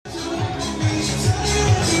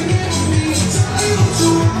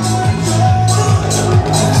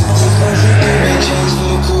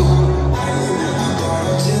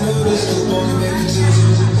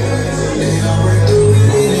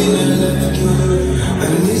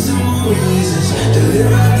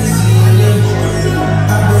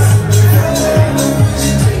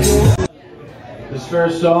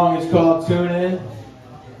First song is called Tune In.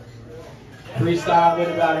 Freestyled it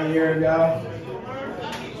about a year ago.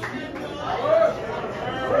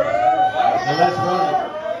 And let's run it.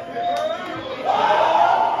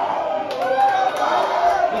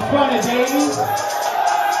 Let's run it, baby.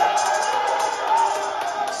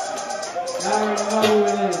 I already know who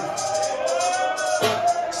it is.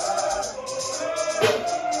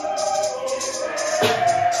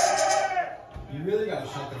 You really gotta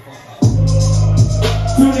shut the fuck up.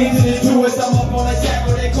 Tune into the truest, I'm up on the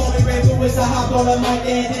tackle, they call me Ray Lewis. I hopped on the mic,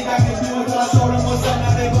 they didn't think I could do it, till I showed them what's up.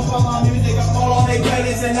 Now they bump on my music, I'm all on their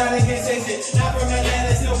playlists, and now they can't taste it. Not from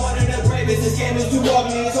Atlanta, still one of the bravest. This game is too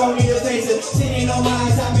ugly, it's only the taste it. Sitting on my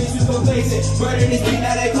eyes, I'm too complacent. Murder this beat,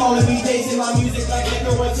 now they calling me Jason. My music like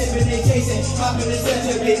liquor or tipping, they chasing. Hop in the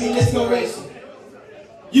center, baby, let's go racing.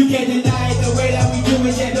 You can't deny it the way that we do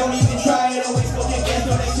it, yeah, don't even try it. Always smoking gas,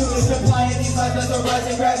 no they do it, supplying. These lights are so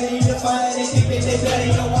rising, gravity defying. They think they better,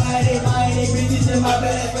 you know why they lying. They bitches in my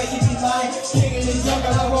bed, that's why she be lying. King in the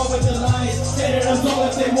jungle, I roll with the lions. Say that I'm tall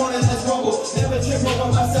if they want it, let's rumble. Never trip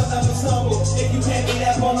over myself, never stumble. If you can't be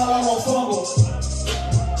that ball, I won't fumble.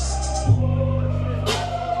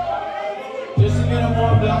 Just to get them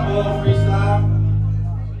warmed up, a little freestyle.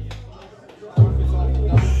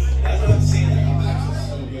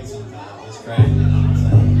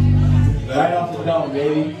 Right off the dome,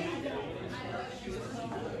 baby.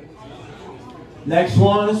 Next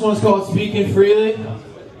one, this one's called Speaking Freely.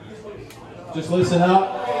 Just listen up.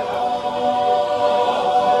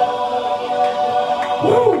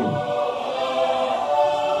 Woo!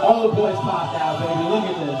 All the boys popped out, baby. Look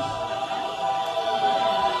at this.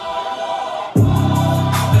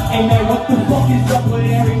 Hey man, what the fuck is up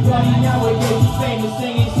with everybody nowadays? You famous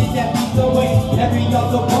singing shit that beats away. Every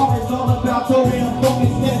other bar is all about throwing a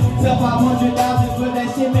fucking step. Sell 500,000 for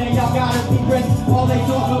that shit, man, y'all gotta be rest. All they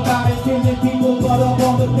talk about is killing people, but up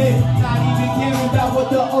on the bed. Not even caring about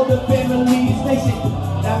what the other family is facing.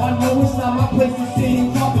 Now I know it's not my place to sit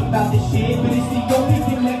and talk about this shit, but it's the only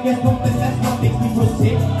thing that gets something that's what makes people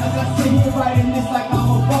sick. As I sit here writing this like I'm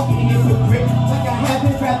a fucking hypocrite, like I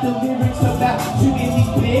haven't rapped the lyrics about shooting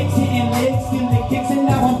these pigs, hitting legs, stealing kicks, and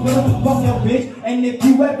now I'm gonna fuck your bitch. And if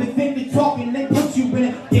you ever think they're talking, they put you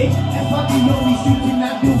in a ditch. That's why the only shit you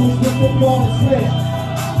cannot do is with the ball and switch.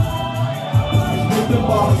 It's with the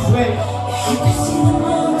ball and switch. You can see the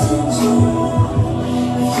mountains, you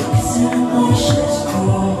can see the oceans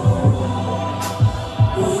grow.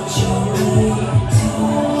 Would you wait till here they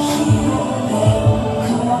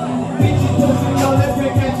come? Bitches doesn't know that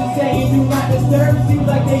break as you say, do not disturb. Seems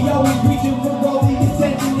like they always reaching for all the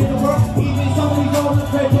attention in the world. Even some of these older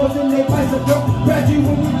predators and they price a girl. Grab you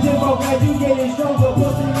in the gym, oh glad you getting stronger.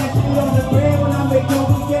 Posting that shit on the gram when I make no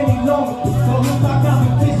week any longer. So look my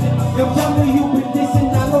competition, yo tell me you been dissing.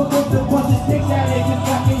 I know there's a bunch of sticks out there just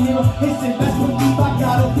I can hear them hissing. That's what deep I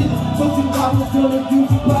got them dissing. So you probably gonna do,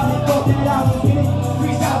 you probably thought that I was getting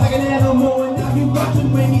freestyle like an animal, and now you watching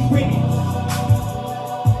when he's written.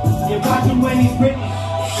 You're watching when he's written.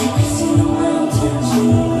 You can see the mountains, you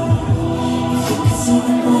can see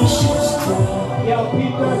the oceans grow. Yo,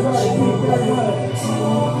 keep that running, keep that running.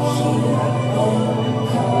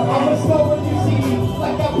 I'ma slow when you see me,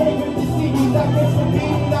 like I play with the CDs. I guess for me,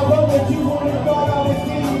 I roll with you on the guard, I was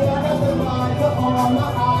seeing. I got the lines up on my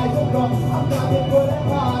eyes are gone. I'm driving for that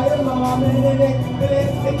fire alarm, and they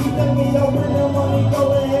keep telling me, yo, when the money go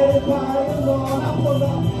ahead and buy along. I pull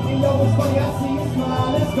up, and yo, it's funny, I see a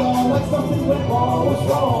smile, it's gone, like something went wrong, what's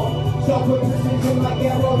wrong? So quick precision like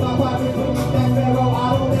arrows, my pocket put me that barrel.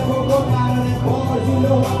 I don't ever run out of this bars, you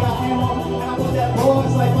know I got ammo. And I want that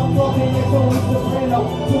bars like I'm talking, it's always soprano.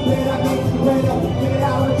 Too bad I can't soprano. Get it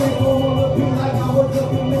out of the drink, on the beat like I was a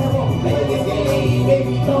Camaro. Hey, this game,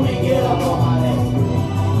 baby, come and get up on my neck.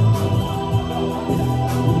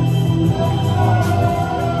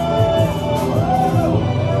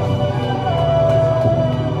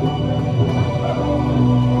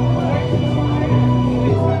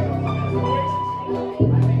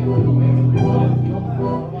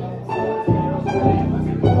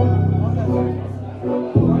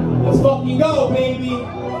 Let's fucking go, baby.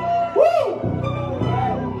 Woo!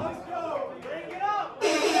 Let's go. Bring it up.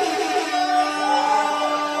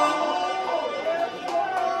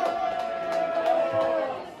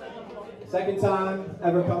 Second time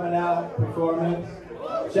ever coming out performance.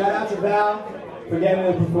 Shout out to Val for getting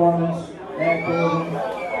the performance. And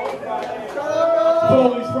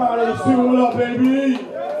Police Friday, suit up, baby.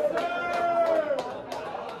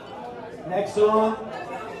 Next song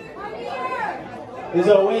is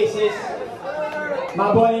Oasis.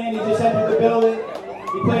 My boy Andy just entered the building.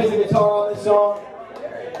 He plays the guitar on this song.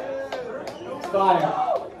 It's fire.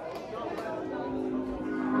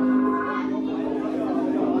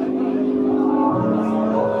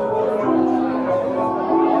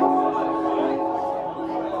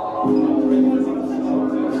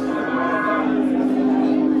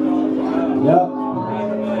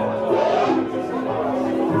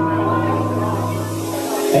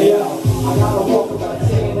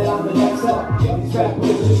 These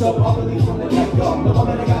rappers just so ugly from the get-go. The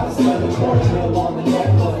woman that got a smell the quarter mill on the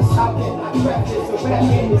necklace. How can I craft this? The rap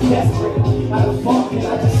game is desperate. How the fuck can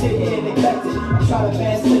I just sit here and neglect it? I'm trying to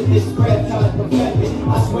master this spread, trying to perfect it.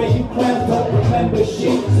 I swear you clowns don't remember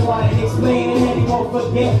shit, so I ain't explaining and he won't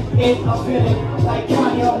forget it. I'm feeling like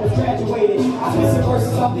Kanye almost graduated. I spit some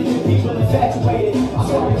verses something you people infatuated. I'm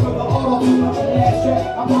sorry for the auto to my last track.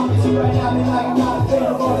 I promise you right now, I mean like I'm not a fan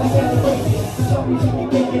of all that celebration. For some reason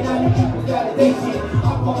you thinking I need people's validation. I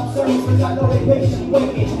call them service because I know they patiently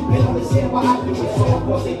waiting. They don't understand why I do it, so of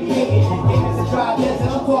course they be hating. Game is a dry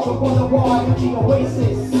desert, I'm talking from the wall, I am the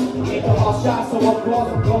oasis. Ain't no hard shot, so of course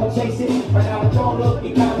I'm gonna chase it. Right now it don't look,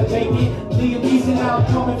 it kinda vacant. Leave easy now, I'm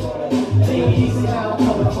coming. Leave easy now, I'm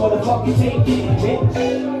coming for the fucking taking, bitch.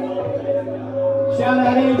 Shout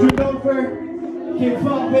out Andrew Gopher. Kid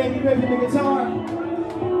Funk, baby, ripping the guitar.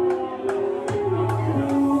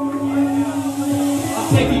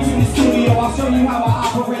 I'll take you to the studio, I'll show you how I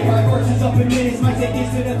operate. My verses up in minutes, might take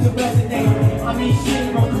incident to resonate. I mean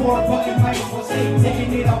shit, record, button, mics, what's safe.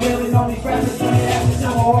 Taking it, I'm willing on these rappers, when it happens,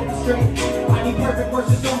 I'm all orchestrate. I need perfect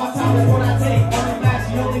verses, so my time is what I take. Running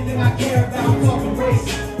match, the only thing I care about, I'm talking race.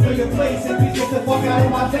 Know your place, and please get the fuck out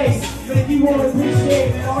of my face. But if you wanna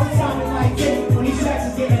appreciate it, all the time it might take. When these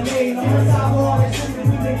tracks is getting laid, on the top of all that shit, we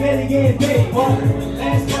can get paid. But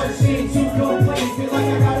last verse, ain't too complaints. Feel like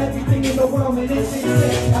I got everything in the world, and this ain't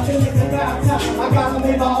it. I feel like it's about time, I gotta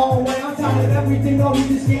make my own way. I'm tired of everything, though, you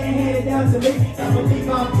just getting handed down to me. I believe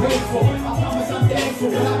I'm grateful, I promise I'm thankful,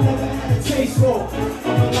 but I've never had a taste for.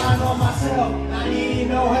 I'm relying on myself, I need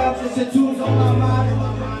no help, just the tools on my mind.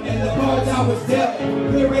 And the cards I was dealt,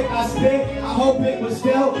 lyric I spit, I hope it was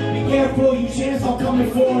felt. Be careful, you chance I'm coming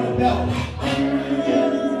for the belt.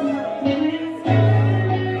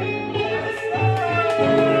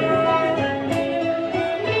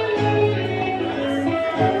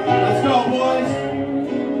 Let's go, boys.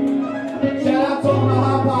 Shout out to all my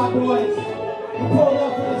hot pot boys who pulled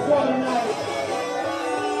up for the show tonight.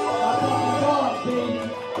 My fucking dogs, baby.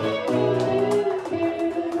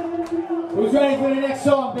 Who's ready for the next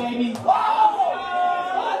song, baby?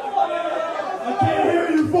 I can't hear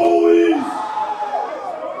you, boys!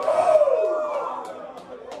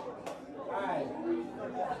 Alright.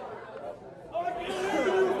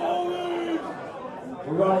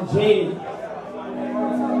 We're running Jaded.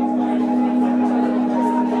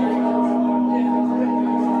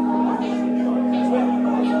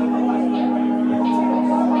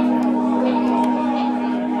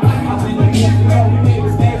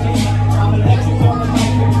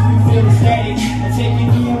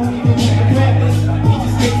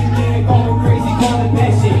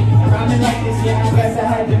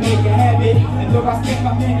 I skip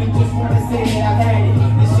my pen and just wanna say that I've had it.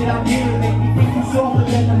 This shit I'm hearing make me think you softer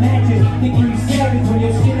than the mattress. Thinking you savage when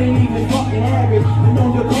your shit ain't even fucking average. You know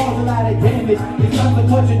you cause a lot of damage. It's not the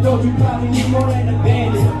touch and don't you probably need more than a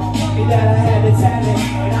bandage. Lucky that I had the talent,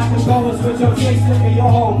 and I can go and switch your face, look at your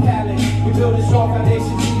whole palette. We build a strong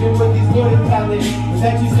foundation even with these wooden pallets. Was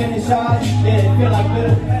that you sending shots? Yeah, it feel like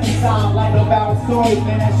little sound like about stories,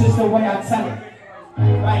 man. That's just the way I tell it.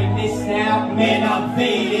 Writing this now, man, I'm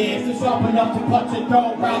faded. So sharp enough to cut your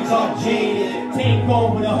throat, rhymes are jaded. Take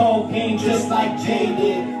over the whole game just like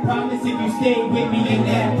jaded. Promise if you stay with me in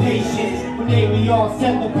that patience. One day we all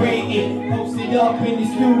celebrating. Posted up in the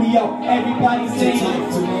studio, everybody saying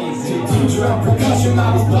it's amazing. Teacher of percussion,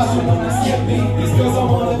 I was blushing when I stepped in. These girls are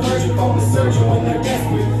on the verge of phone the surgeon when they're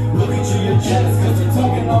desperate. Look at you, you're jealous cause you're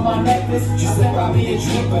tugging on my necklace. She said buy me a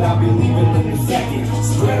drink, but I'll be leaving in a second.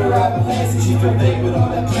 Spread her out the last and she feel vague with all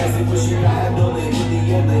that plastic. But she I know that in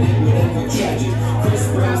the end that it would end up tragic. Chris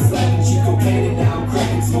Brown slapping, she cocaine and now I'm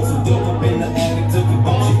cracking. Smoke some dope up in the attic, took a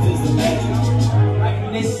bump, she feels the magic.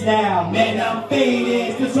 Writing this now, man, I'm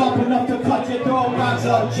faded. Still sharp enough to cut your throat, rhymes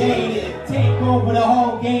are jaded. Take over the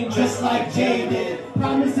whole game just like jaded.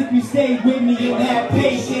 Promise if you stay with me and have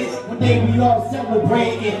patience. One day we all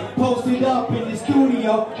celebrating. Posted up in the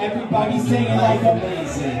studio, everybody singing like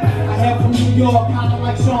amazing. I hail from New York, kinda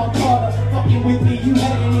like Sean Carter. Fucking with me, you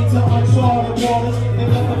heading into uncharted waters.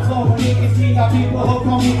 Live up the floor, niggas see how people hook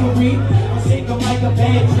on me for real. I shake them like a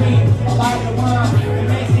bad dream. I like the rhyme, the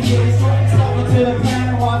next thing is something to the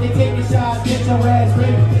planet while they taking shots. Get your ass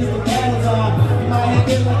ready, cause the battle's on. You might have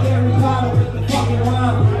been like Harry Potter with the fucking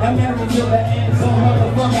rhyme. I'm married to the end, so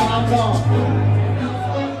motherfucker, I'm gone.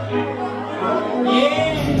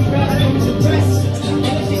 Yeah, you gotta go to the press.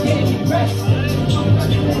 And she can't be pressed.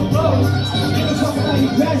 Bro, give a fuck how you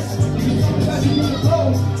dress. Because you do the flow.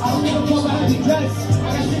 I don't give a fuck how you dress. I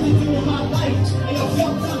got shit to do in my life. And your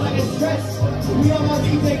sometimes I get stressed. We on my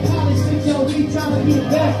DJ college, 6 yo, we tryna be the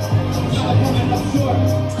best. up short.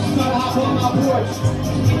 Tryna hop on my porch.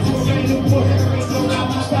 Into a rain of course, and the rain go around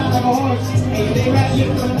my side like a horse. Hey, they rap shit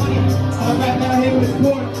for the money. I'm rap down here with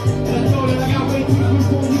sport. And I told them I got way too few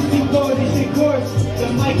for you keep going this shit course. The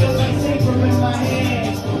mic is like safer in my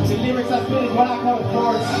hand. The lyrics I spit is what I call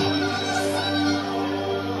chords.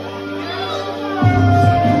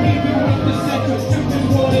 The Centra, stupid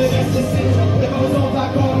water, that's the Centra. The ozone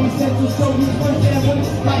I call these Centra, show you firsthand what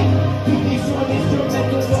it's like. You think short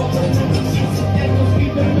instrumentals, all the incidentals,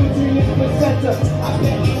 keep the nutrients for Centra. I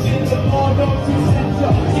bet these in the ball, don't do Centra.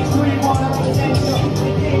 Extreme water on the Centra.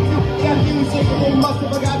 They can't do, got music, and they must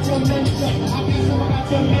have got your mention. I guess I got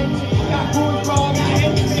your mention. Got rules wrong, got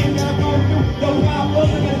everything that I'm going through. No job,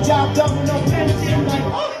 wasn't a job done with no pension. Like,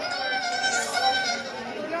 oh.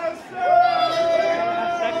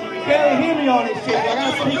 Barely hear me on this shit. I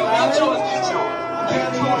gotta speak loud.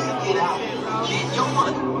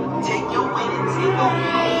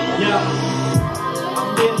 Yeah. I'm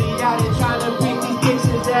really out here trying to pick these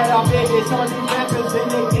pictures that are biggest on these rappers in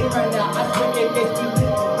the game right now. I swear it gets me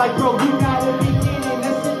lit. Like, bro, you gotta be kidding.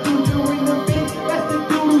 That's the dude doing the bit. That's the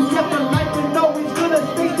dude who's got the life and know he's gonna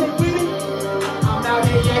stay there with me. I'm out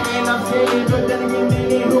here yakking, I'm saying, but then again,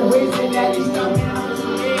 they ain't no ways in that. He's coming on to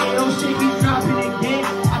me. Don't shake, he's dropping again.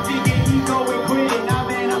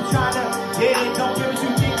 Don't give a you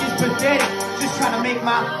think it's pathetic. Just trying to make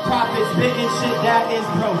my profits, spitting shit that is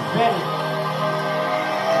prophetic.